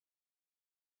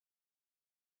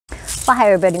Well,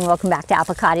 hi everybody and welcome back to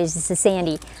Apple Cottage. This is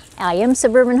Sandy. I am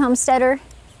Suburban Homesteader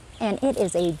and it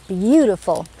is a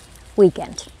beautiful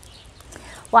weekend.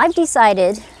 Well, I've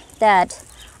decided that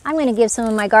I'm going to give some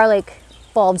of my garlic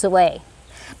bulbs away.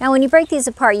 Now when you break these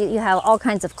apart, you have all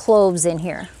kinds of cloves in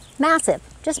here. Massive,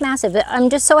 just massive.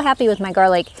 I'm just so happy with my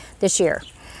garlic this year.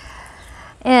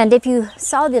 And if you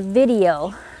saw the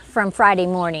video from Friday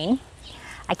morning,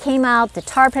 I came out, the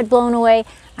tarp had blown away,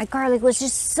 my garlic was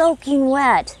just soaking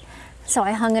wet. So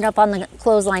I hung it up on the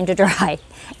clothesline to dry.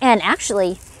 And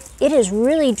actually, it is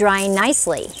really drying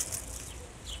nicely.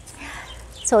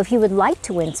 So if you would like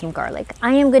to win some garlic,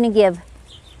 I am going to give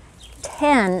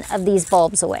 10 of these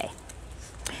bulbs away.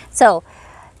 So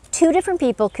 2 different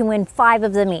people can win 5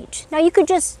 of them each. Now you could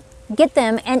just get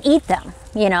them and eat them,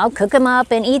 you know, cook them up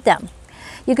and eat them.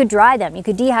 You could dry them, you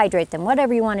could dehydrate them,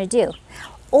 whatever you want to do.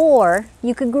 Or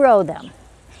you could grow them.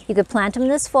 You could plant them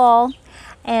this fall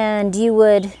and you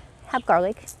would have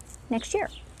garlic next year.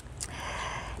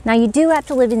 Now you do have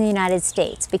to live in the United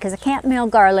States because I can't mail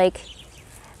garlic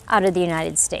out of the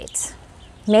United States.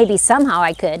 Maybe somehow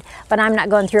I could, but I'm not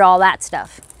going through all that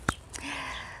stuff.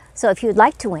 So if you would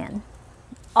like to win,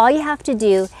 all you have to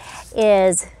do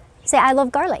is say I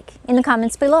love garlic in the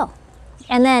comments below.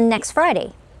 And then next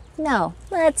Friday, no,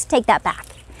 let's take that back.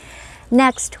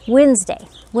 Next Wednesday,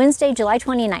 July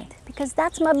 29th, because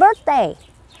that's my birthday.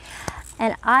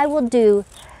 And I will do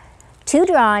 2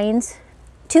 drawings.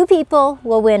 2 people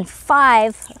will win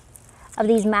 5 of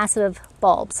these massive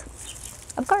bulbs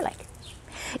of garlic.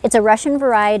 It's a Russian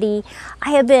variety.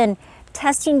 I have been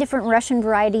testing different Russian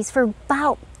varieties for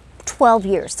about 12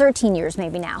 years, 13 years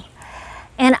maybe now.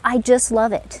 And I just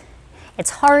love it. It's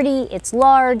hardy, it's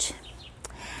large.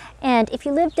 And if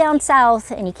you live down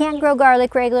south and you can't grow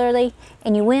garlic regularly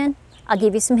and you win, I'll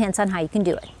give you some hints on how you can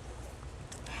do it.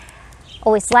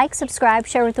 Always like, subscribe,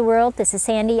 share with the world. This is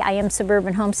Sandy. I am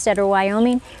Suburban Homesteader,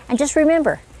 Wyoming. And just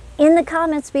remember, in the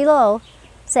comments below,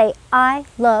 say, I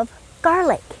love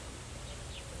garlic.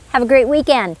 Have a great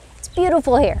weekend. It's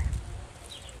beautiful here.